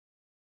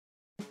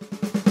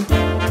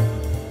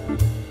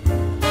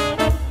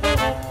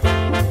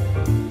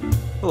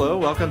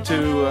welcome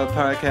to a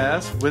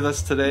podcast. With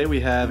us today we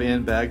have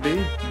Ann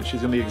Bagby.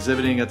 She's going to be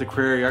exhibiting at the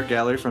Crary Art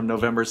Gallery from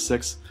November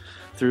 6th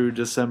through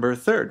December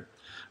 3rd.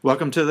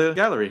 Welcome to the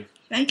gallery.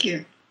 Thank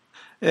you.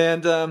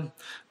 And I'm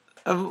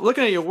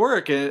looking at your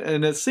work,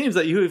 and it seems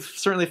that you've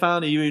certainly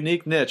found a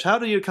unique niche. How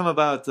do you come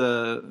about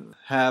to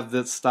have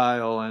this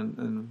style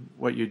and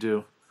what you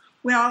do?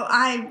 Well,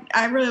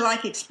 I really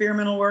like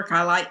experimental work.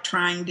 I like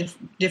trying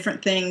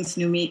different things,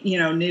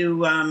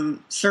 new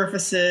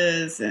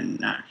surfaces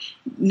and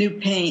new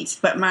paints.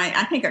 But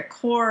I think a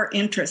core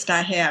interest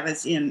I have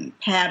is in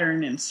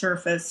pattern and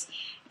surface,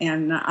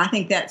 and I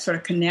think that sort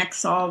of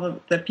connects all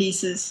the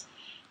pieces.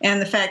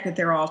 And the fact that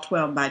they're all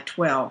 12 by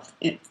 12.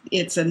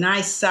 It's a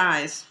nice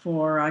size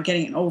for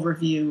getting an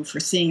overview, for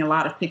seeing a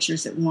lot of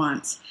pictures at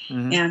once.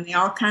 Mm-hmm. And they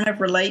all kind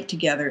of relate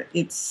together.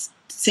 It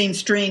seems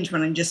strange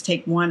when I just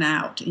take one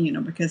out,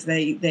 because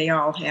they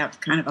all have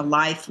kind of a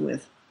life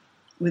with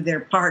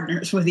their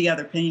partners, with the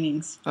other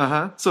paintings.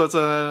 Uh-huh. So it's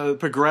a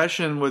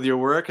progression with your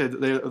work.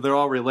 They're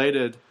all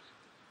related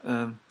to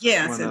one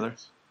another.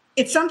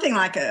 It's something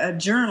like a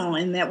journal,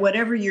 in that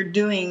whatever you're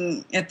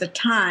doing at the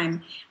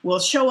time will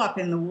show up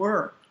in the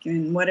work.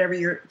 And whatever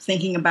you're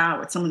thinking about,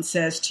 what someone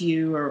says to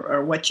you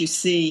or what you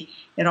see,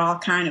 it all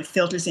kind of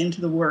filters into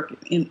the work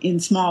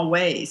in small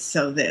ways,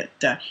 so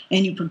that,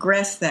 and you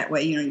progress that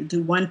way. You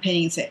do one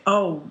painting and say,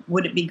 oh,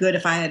 would it be good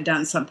if I had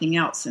done something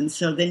else? And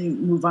so then you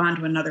move on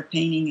to another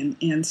painting,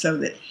 and so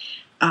that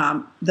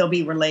they'll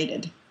be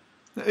related.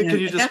 Can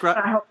you describe?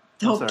 That's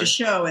what I hope to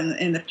show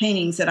in the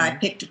paintings that I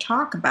picked to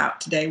talk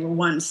about today were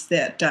ones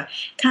that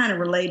kind of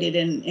related,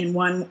 and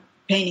one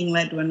painting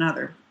led to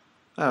another.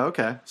 Oh,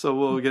 okay. So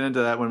we'll get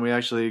into that when we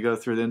actually go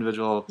through the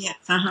individual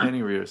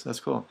painting reviews. That's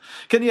cool.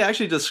 Can you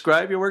actually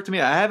describe your work to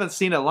me? I haven't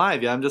seen it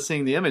live yet. I'm just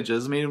seeing the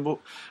images. I mean,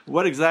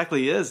 what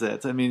exactly is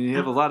it? I mean, you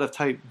have a lot of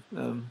tight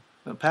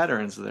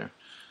patterns there.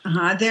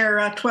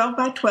 They're 12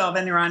 by 12,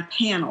 and they're on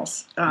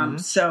panels,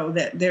 so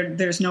that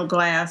there's no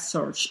glass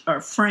or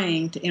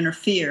frame to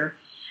interfere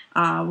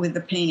with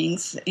the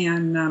paintings,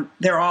 and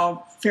they're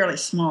all fairly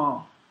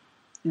small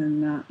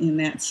in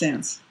that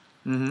sense.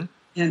 Mm-hmm.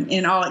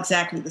 And all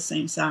exactly the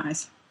same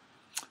size.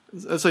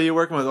 So you're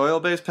working with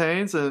oil-based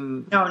paints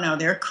and? No,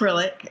 they're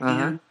acrylic,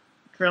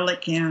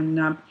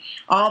 and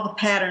all the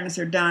patterns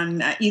are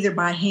done either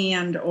by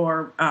hand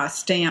or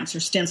stamps or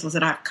stencils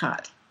that I've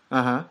cut.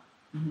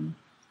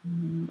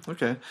 Mm-hmm.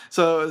 Okay.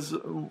 So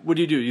what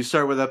do? You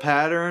start with a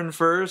pattern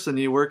first, and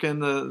you work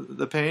in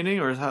the painting,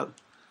 or how?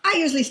 I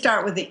usually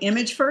start with the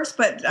image first,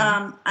 but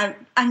I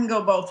can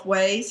go both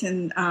ways,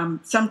 and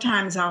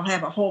sometimes I'll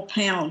have a whole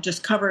panel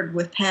just covered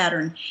with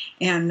pattern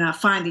and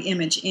find the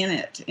image in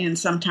it, and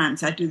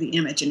sometimes I do the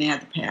image and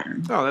add the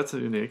pattern. Oh, that's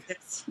unique.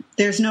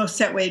 There's no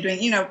set way of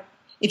doing it.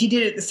 If you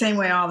did it the same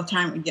way all the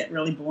time, it would get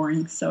really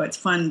boring, so it's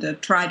fun to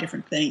try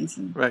different things.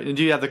 Right, and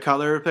do you have the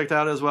color picked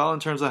out as well in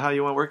terms of how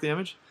you want to work the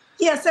image?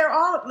 Yes, they're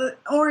all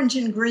orange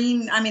and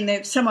green. I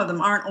mean, some of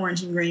them aren't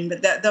orange and green,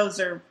 but those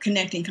are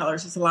connecting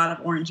colors. There's a lot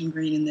of orange and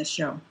green in this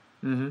show.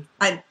 Mm-hmm.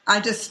 I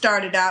just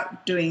started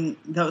out doing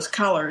those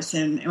colors,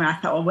 and I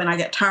thought, well, when I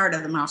get tired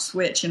of them, I'll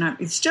switch. And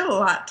it's still a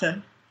lot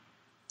to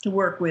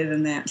work with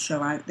in that,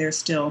 so they're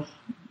still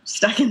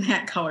stuck in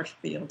that color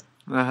field.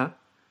 Uh-huh.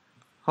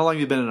 How long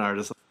have you been an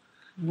artist?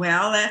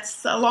 Well,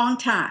 that's a long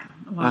time.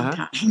 For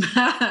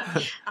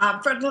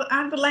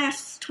the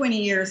last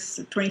 20 years,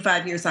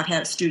 25 years, I've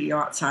had a studio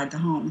outside the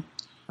home.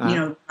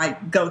 I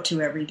go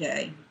to every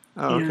day.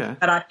 Oh, okay.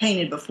 But I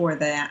painted before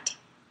that,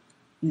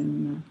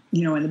 in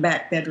the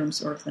back bedroom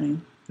sort of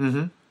thing.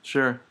 Mm-hmm.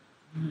 Sure.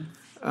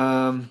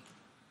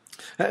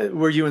 Mm-hmm.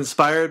 Were you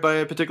inspired by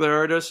a particular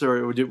artist,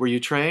 or were you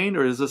trained,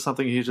 or is this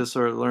something you just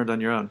sort of learned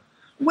on your own?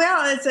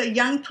 Well, as a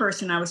young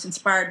person, I was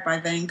inspired by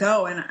Van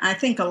Gogh, and I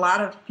think a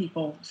lot of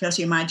people,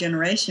 especially in my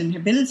generation,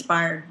 have been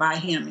inspired by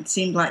him. It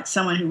seemed like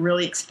someone who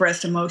really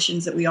expressed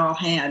emotions that we all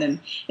had,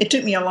 and it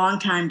took me a long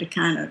time to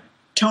kind of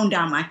tone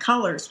down my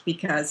colors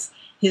because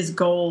his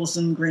golds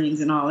and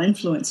greens and all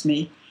influenced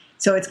me.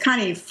 So it's kind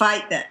of you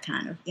fight that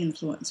kind of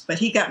influence, but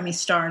he got me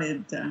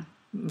started.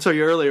 So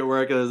your earlier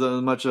work is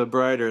much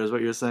brighter, is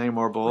what you're saying,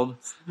 more bold?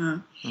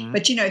 Mm-hmm.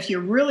 But, if you're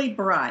really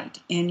bright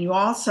and you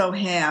also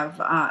have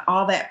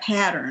all that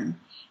pattern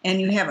and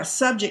you have a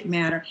subject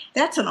matter,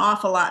 that's an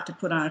awful lot to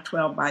put on a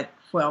 12 by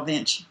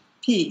 12-inch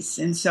piece.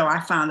 And so I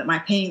found that my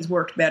paintings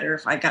worked better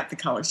if I got the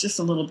colors just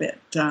a little bit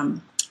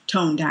toned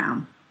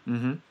down.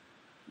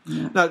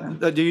 Mm-hmm. Now,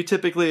 do you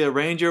typically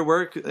arrange your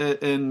work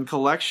in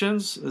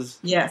collections?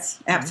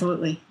 Yes,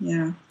 absolutely,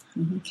 yeah.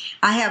 Mm-hmm.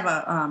 I have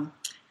a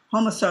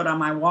homosode on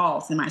my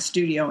walls in my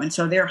studio, and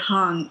so they're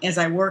hung as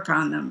I work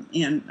on them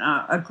in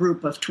a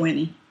group of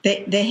 20.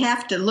 They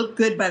have to look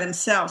good by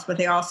themselves, but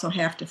they also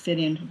have to fit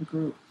into the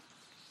group.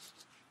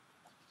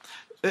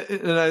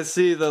 And I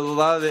see that a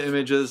lot of the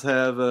images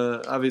have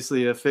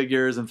obviously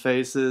figures and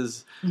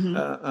faces.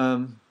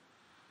 Mm-hmm.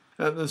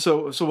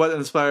 So what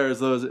inspires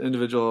those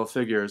individual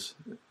figures?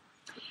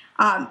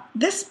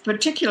 This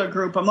particular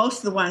group, most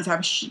of the ones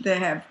they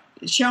have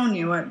shown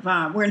you,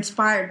 were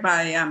inspired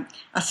by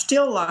a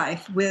still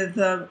life with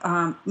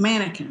a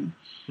mannequin,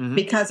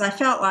 because I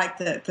felt like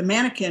the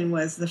mannequin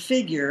was the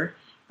figure,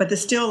 but the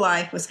still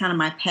life was kind of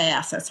my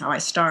past. That's how I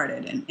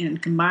started,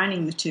 and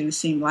combining the two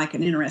seemed like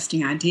an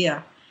interesting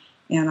idea.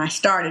 And I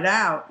started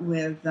out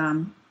with,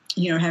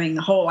 having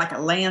the whole like a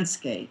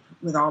landscape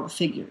with all the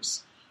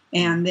figures.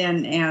 And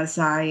then as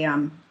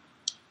I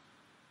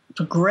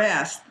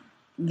progressed,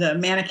 the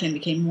mannequin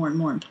became more and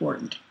more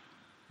important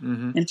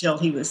until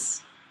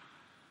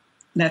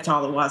that's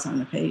all it was on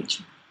the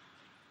page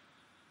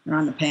or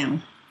on the panel.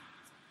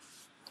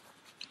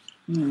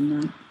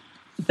 And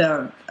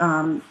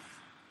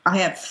I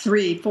have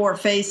 3-4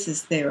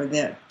 faces there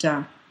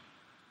that,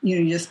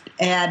 you just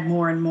add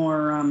more and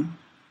more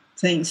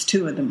things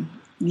to them.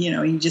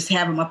 You just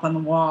have them up on the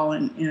wall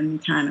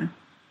and kind of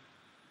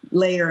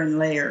layer and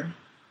layer,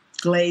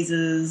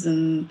 glazes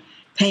and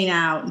paint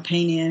out and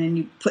paint in, and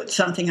you put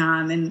something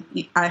on. And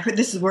I heard,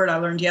 this is a word I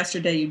learned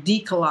yesterday, you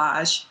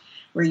decollage,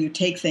 where you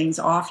take things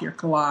off your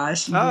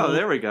collage. Oh,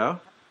 there we go.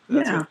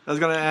 That's what I was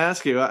going to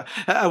ask you.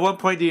 At what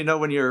point do you know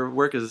when your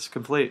work is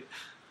complete?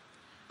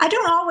 I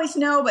don't always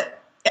know, but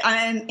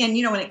and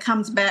when it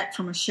comes back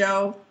from a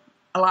show,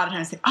 a lot of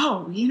times I say,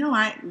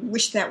 I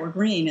wish that were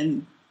green,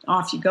 and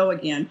off you go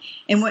again.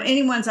 And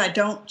any ones I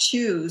don't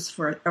choose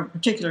for a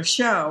particular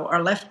show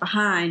are left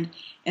behind,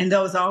 and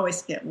those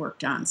always get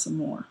worked on some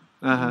more.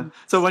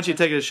 So once you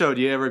take it to show,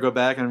 do you ever go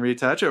back and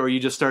retouch it, or you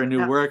just start a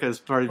new work as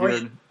part of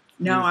your...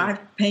 No, I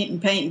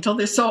paint until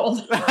they're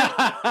sold.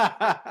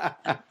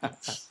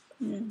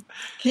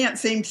 Can't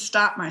seem to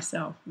stop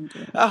myself.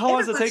 How long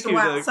does it take you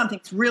to...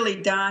 Something's really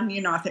done,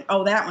 I think,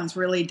 that one's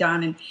really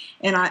done,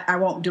 and I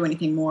won't do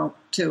anything more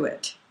to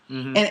it.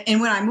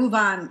 And when I move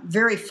on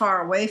very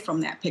far away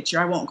from that picture,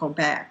 I won't go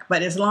back.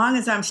 But as long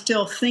as I'm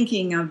still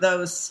thinking of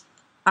those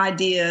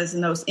ideas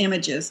and those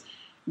images,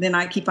 then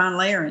I keep on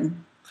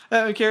layering.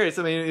 I'm curious.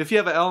 I mean, if you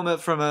have an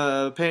element from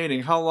a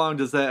painting, how long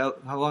does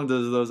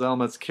those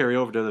elements carry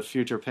over to the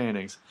future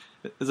paintings?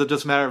 Is it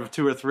just a matter of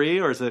 2 or 3,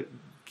 or does it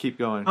keep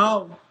going?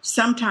 Oh,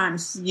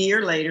 sometimes a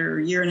year later,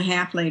 a year and a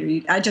half later.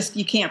 You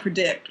can't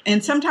predict.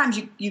 And sometimes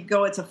you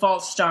go, it's a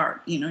false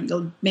start.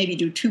 You'll maybe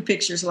do 2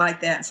 pictures like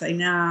that and say,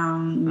 no,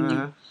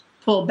 you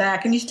pull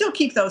back. And you still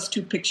keep those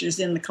 2 pictures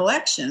in the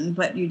collection,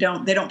 but they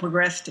don't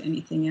progress to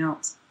anything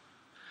else.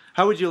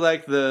 How would you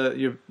like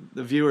the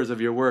viewers of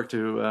your work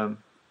to...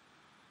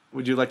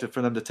 would you like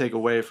for them to take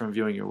away from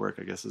viewing your work,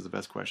 I guess is the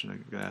best question I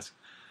can ask.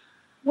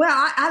 Well,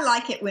 I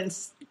like it when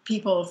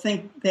people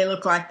think they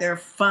look like they're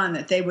fun,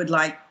 that they would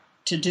like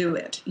to do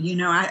it.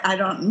 I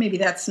don't, maybe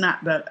that's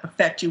not the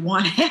effect you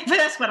want to have, but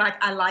that's what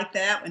I like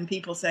that when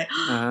people say,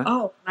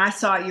 when I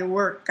saw your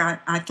work,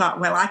 I thought,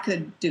 well, I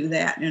could do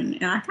that. And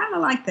I kind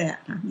of like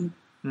that. I mean,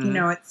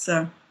 it's,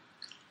 I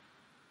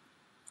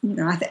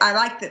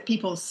like that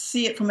people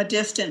see it from a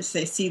distance.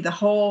 They see the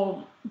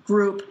whole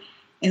group,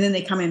 and then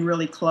they come in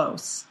really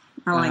close.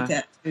 I like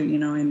that too,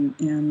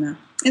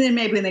 and then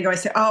maybe when they go, I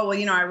say,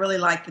 I really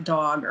like the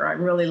dog, or I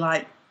really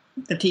like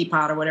the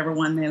teapot, or whatever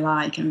one they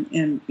like,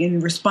 and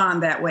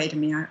respond that way to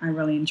me. I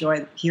really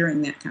enjoy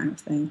hearing that kind of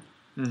thing.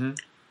 And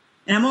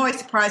I'm always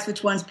surprised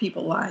which ones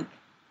people like.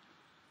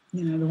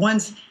 The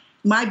ones,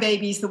 my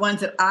babies, the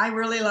ones that I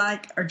really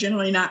like are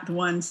generally not the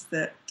ones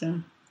that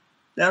the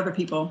other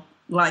people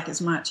like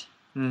as much.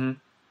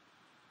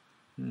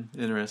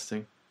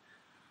 Interesting.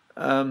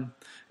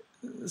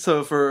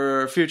 So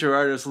for future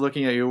artists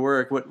looking at your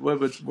work, what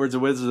words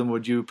of wisdom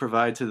would you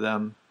provide to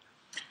them?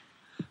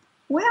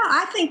 Well,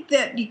 I think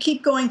that you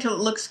keep going till it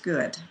looks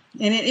good.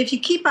 And if you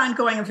keep on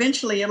going,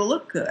 eventually it'll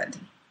look good.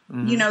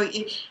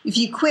 If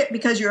you quit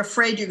because you're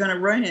afraid you're going to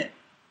ruin it,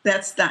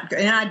 that's not good.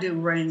 And I do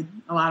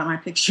ruin a lot of my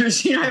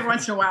pictures. Every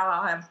once in a while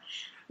I'll have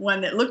one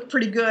that looked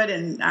pretty good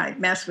and I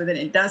mess with it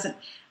and it doesn't.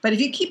 But if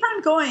you keep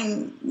on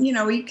going,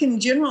 you can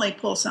generally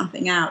pull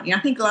something out. I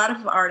think a lot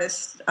of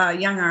artists,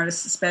 young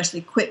artists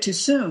especially, quit too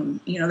soon.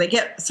 They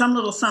get some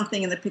little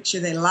something in the picture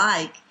they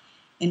like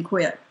and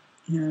quit.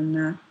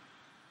 And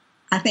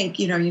I think,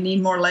 you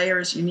need more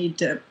layers. You need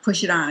to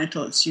push it on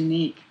until it's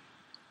unique.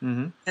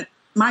 And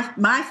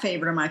my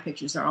favorite of my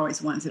pictures are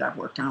always ones that I've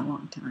worked on a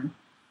long time.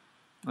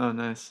 Oh,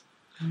 nice.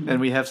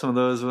 And we have some of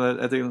those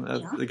at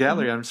the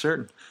gallery, I'm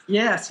certain.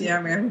 Yes, we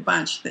have a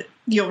bunch that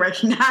you'll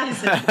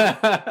recognize.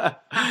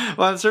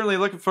 Well, I'm certainly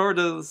looking forward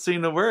to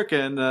seeing the work,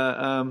 and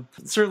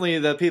certainly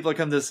the people that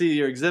come to see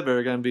your exhibit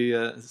are going to be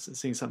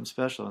seeing something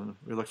special, and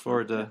we look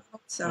forward to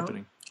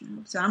opening.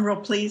 So I'm real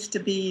pleased to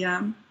be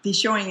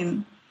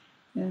showing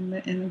in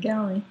the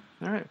gallery.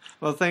 All right.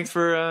 Well, thanks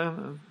for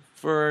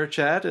our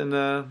chat, and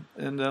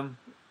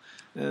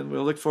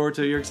we'll look forward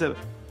to your exhibit.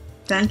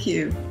 Thank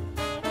you.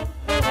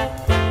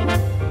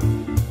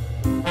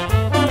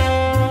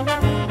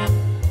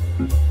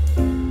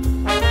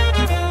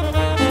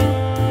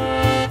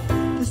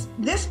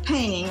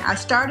 I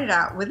started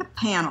out with a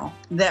panel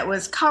that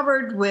was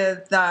covered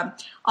with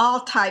all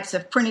types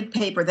of printed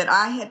paper that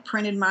I had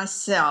printed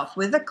myself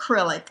with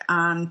acrylic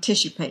on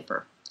tissue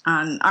paper,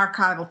 on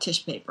archival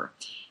tissue paper.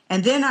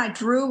 And then I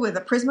drew with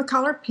a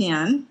Prismacolor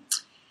pen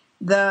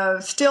the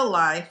still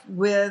life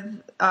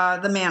with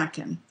the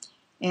mannequin,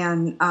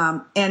 and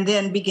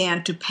then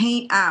began to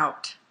paint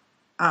out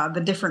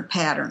the different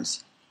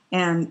patterns.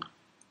 And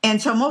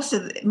so most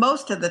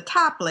of the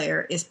top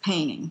layer is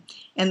painting,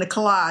 and the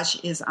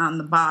collage is on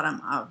the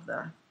bottom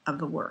of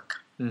the work.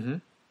 Mm-hmm.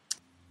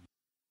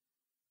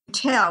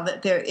 Tell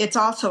that it's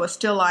also a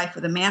still life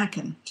with a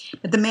mannequin,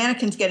 but the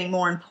mannequin's getting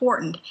more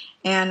important,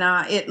 and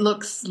it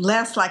looks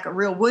less like a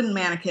real wooden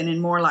mannequin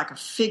and more like a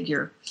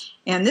figure.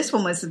 And this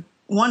one was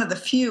one of the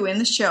few in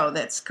the show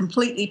that's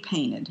completely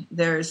painted.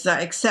 There's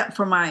except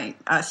for my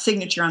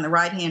signature on the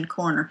right hand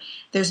corner,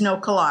 there's no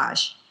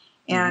collage,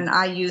 and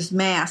I used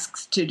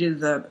masks to do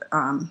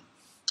the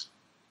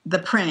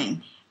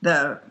printing,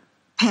 the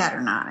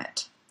pattern on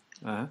it.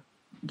 Uh-huh.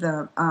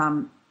 The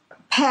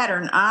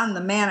pattern on the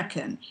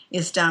mannequin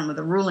is done with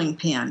a ruling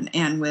pen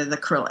and with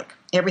acrylic.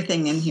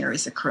 Everything in here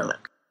is acrylic.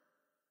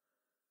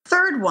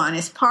 Third one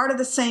is part of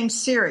the same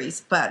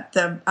series, but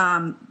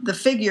the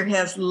figure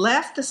has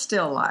left the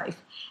still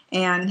life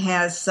and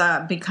has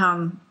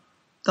become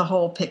the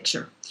whole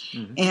picture.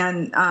 Mm-hmm.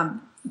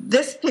 And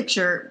this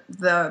picture,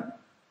 the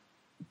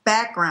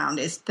background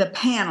is the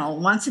panel,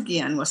 once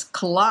again, was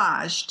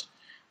collaged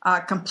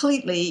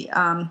completely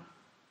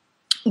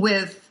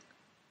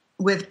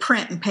with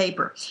print and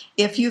paper.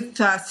 If you've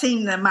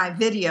seen my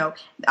video,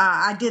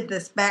 I did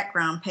this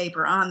background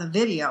paper on the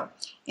video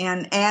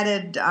and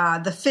added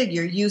the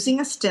figure using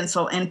a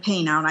stencil and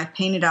paint out. I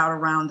painted out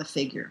around the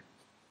figure.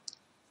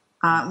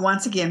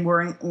 Once again,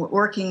 we're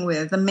working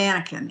with the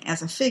mannequin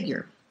as a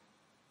figure.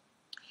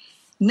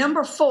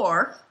 Number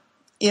 4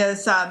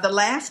 is the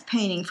last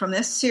painting from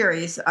this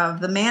series of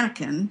the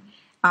mannequin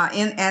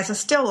as a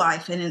still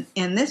life. And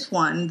in this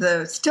one,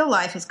 the still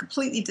life has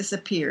completely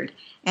disappeared,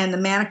 and the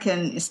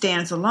mannequin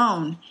stands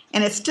alone.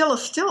 And it's still a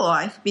still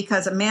life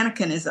because a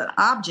mannequin is an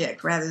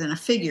object rather than a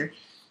figure.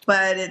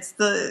 But it's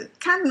the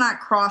kind of not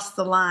crossed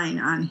the line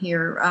on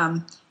here.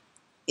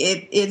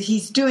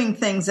 He's doing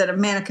things that a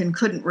mannequin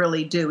couldn't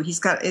really do.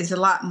 Is a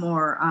lot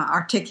more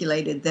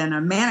articulated than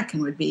a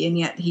mannequin would be, and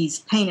yet he's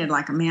painted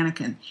like a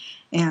mannequin.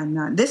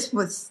 And this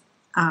was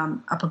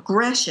a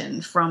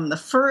progression from the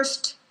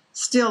first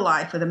still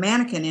life with a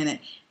mannequin in it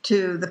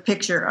to the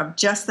picture of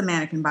just the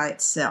mannequin by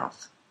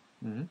itself.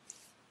 Mm-hmm.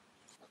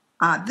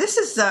 This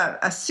is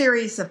a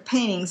series of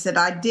paintings that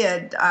I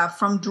did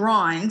from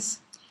drawings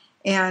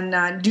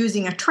and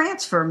using a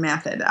transfer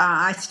method.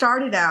 I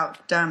started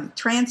out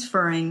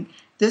transferring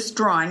this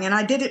drawing, and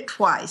I did it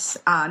twice.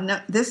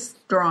 This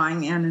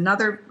drawing and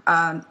another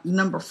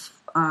number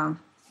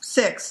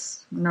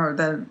 6, or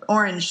the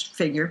orange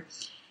figure,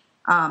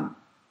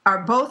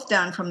 are both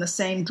done from the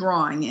same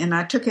drawing, and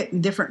I took it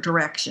in different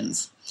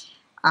directions.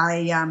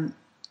 I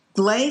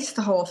glazed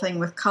the whole thing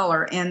with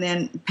color and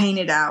then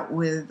painted out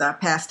with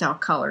pastel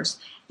colors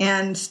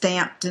and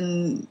stamped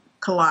and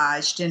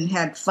collaged and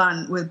had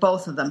fun with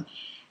both of them.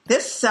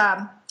 This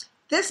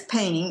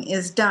painting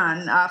is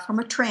done from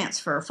a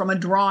transfer, from a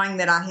drawing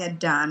that I had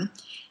done,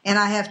 and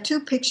I have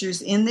 2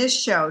 pictures in this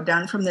show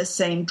done from this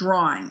same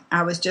drawing.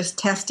 I was just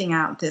testing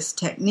out this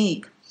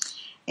technique,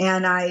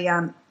 and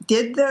I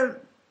did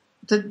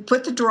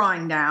put the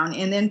drawing down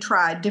and then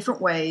tried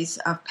different ways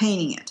of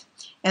painting it.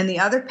 And the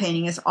other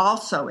painting is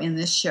also in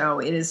this show.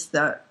 It is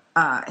the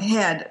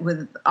head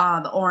with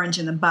the orange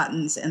and the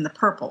buttons and the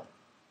purple.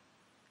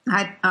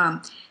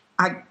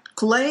 I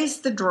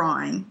glazed the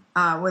drawing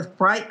with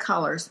bright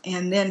colors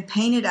and then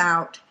painted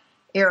out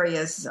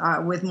areas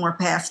with more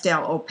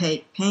pastel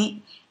opaque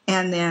paint,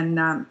 and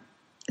then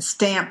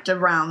stamped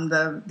around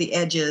the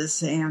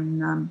edges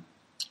and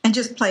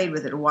just played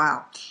with it a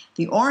while.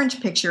 The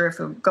orange picture, if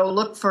we go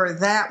look for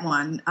that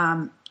one,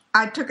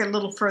 I took it a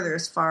little further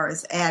as far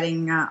as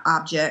adding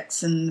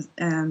objects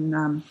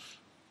and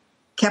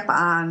kept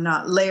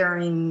on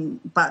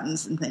layering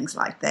buttons and things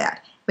like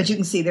that. But you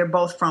can see they're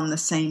both from the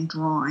same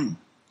drawing.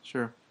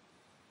 Sure.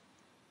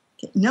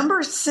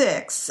 Number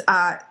 6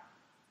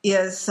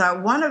 is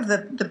one of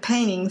the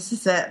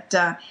paintings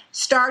that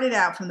started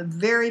out from the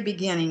very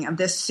beginning of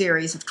this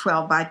series of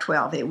 12 by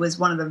 12. It was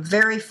one of the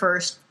very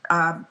first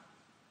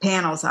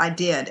panels I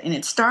did, and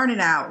it started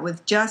out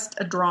with just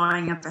a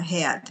drawing of a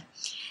head.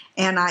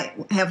 And I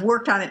have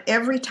worked on it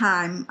every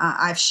time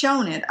I've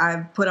shown it.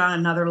 I've put on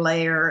another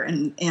layer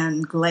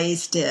and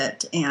glazed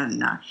it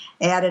and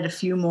added a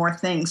few more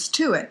things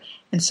to it.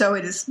 And so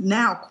it is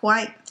now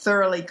quite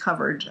thoroughly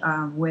covered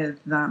with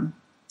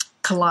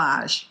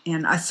collage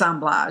and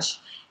assemblage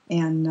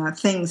and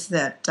things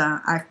that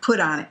I've put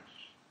on it.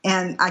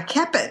 And I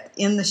kept it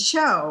in the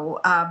show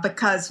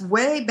because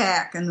way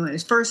back when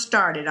it first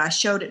started, I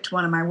showed it to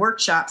one of my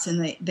workshops,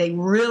 and they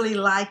really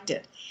liked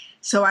it.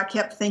 So I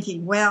kept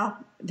thinking, well,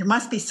 there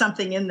must be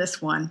something in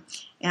this one,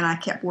 and I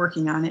kept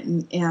working on it.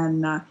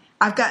 And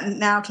I've gotten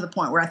now to the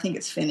point where I think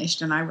it's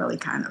finished, and I really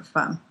kind of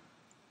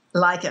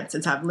like it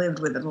since I've lived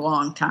with it a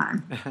long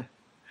time.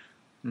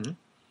 Mm-hmm.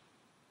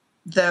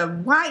 The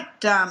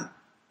white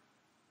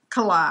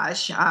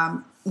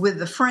collage with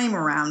the frame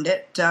around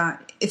it,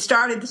 it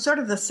started sort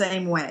of the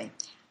same way.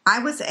 I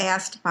was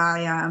asked by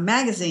a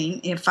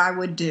magazine if I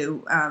would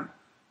do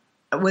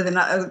with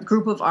a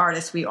group of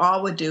artists, we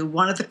all would do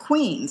one of the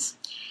queens.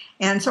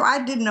 And so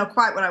I didn't know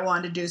quite what I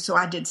wanted to do, so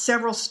I did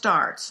several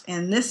starts,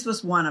 and this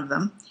was one of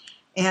them.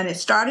 And it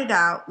started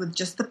out with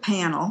just the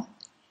panel,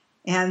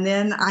 and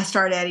then I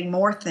started adding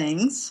more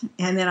things,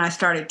 and then I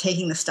started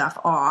taking the stuff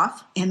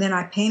off, and then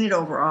I painted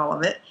over all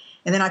of it,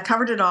 and then I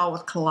covered it all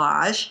with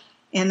collage,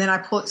 and then I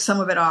pulled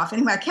some of it off.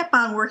 Anyway, I kept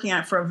on working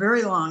on it for a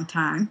very long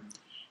time,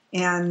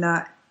 and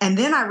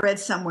then I read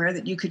somewhere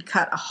that you could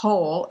cut a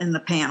hole in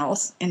the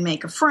panels and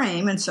make a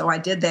frame, and so I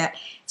did that.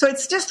 So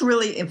it's just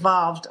really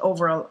evolved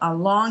over a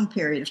long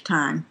period of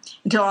time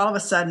until all of a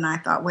sudden I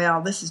thought,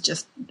 well, this has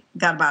just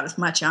got about as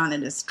much on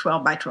it as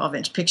 12 by 12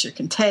 inch picture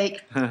can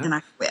take, and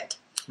I quit.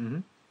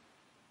 Mm-hmm.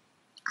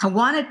 I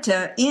wanted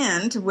to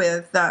end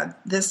with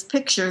this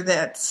picture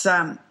that's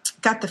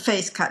got the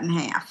face cut in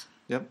half,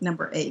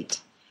 number 8.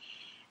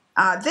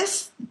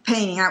 This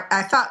painting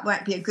I thought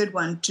might be a good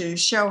one to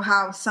show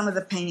how some of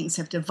the paintings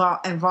have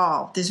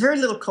evolved. There's very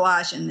little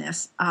collage in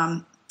this,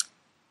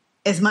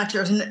 as much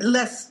or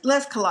less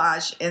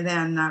collage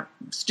than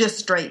just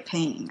straight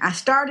painting. I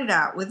started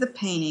out with a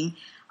painting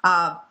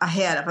of a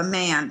head of a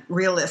man,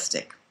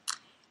 realistic,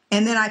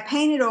 and then I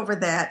painted over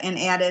that and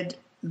added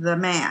the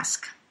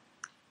mask.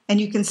 And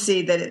you can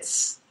see that it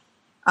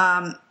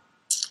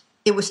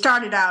was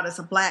started out as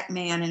a black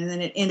man, and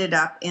then it ended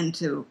up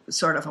into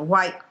sort of a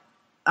white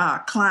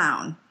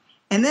clown.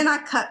 And then I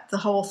cut the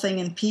whole thing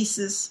in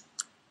pieces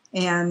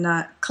and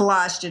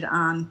collaged it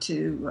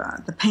onto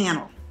the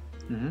panel,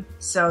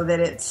 so that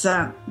it's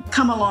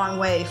come a long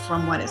way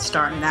from what it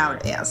started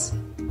out as.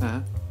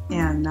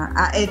 And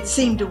it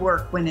seemed to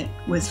work when it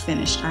was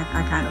finished. I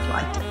kind of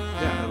liked it.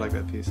 Yeah, I like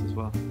that piece as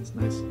well. It's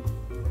nice.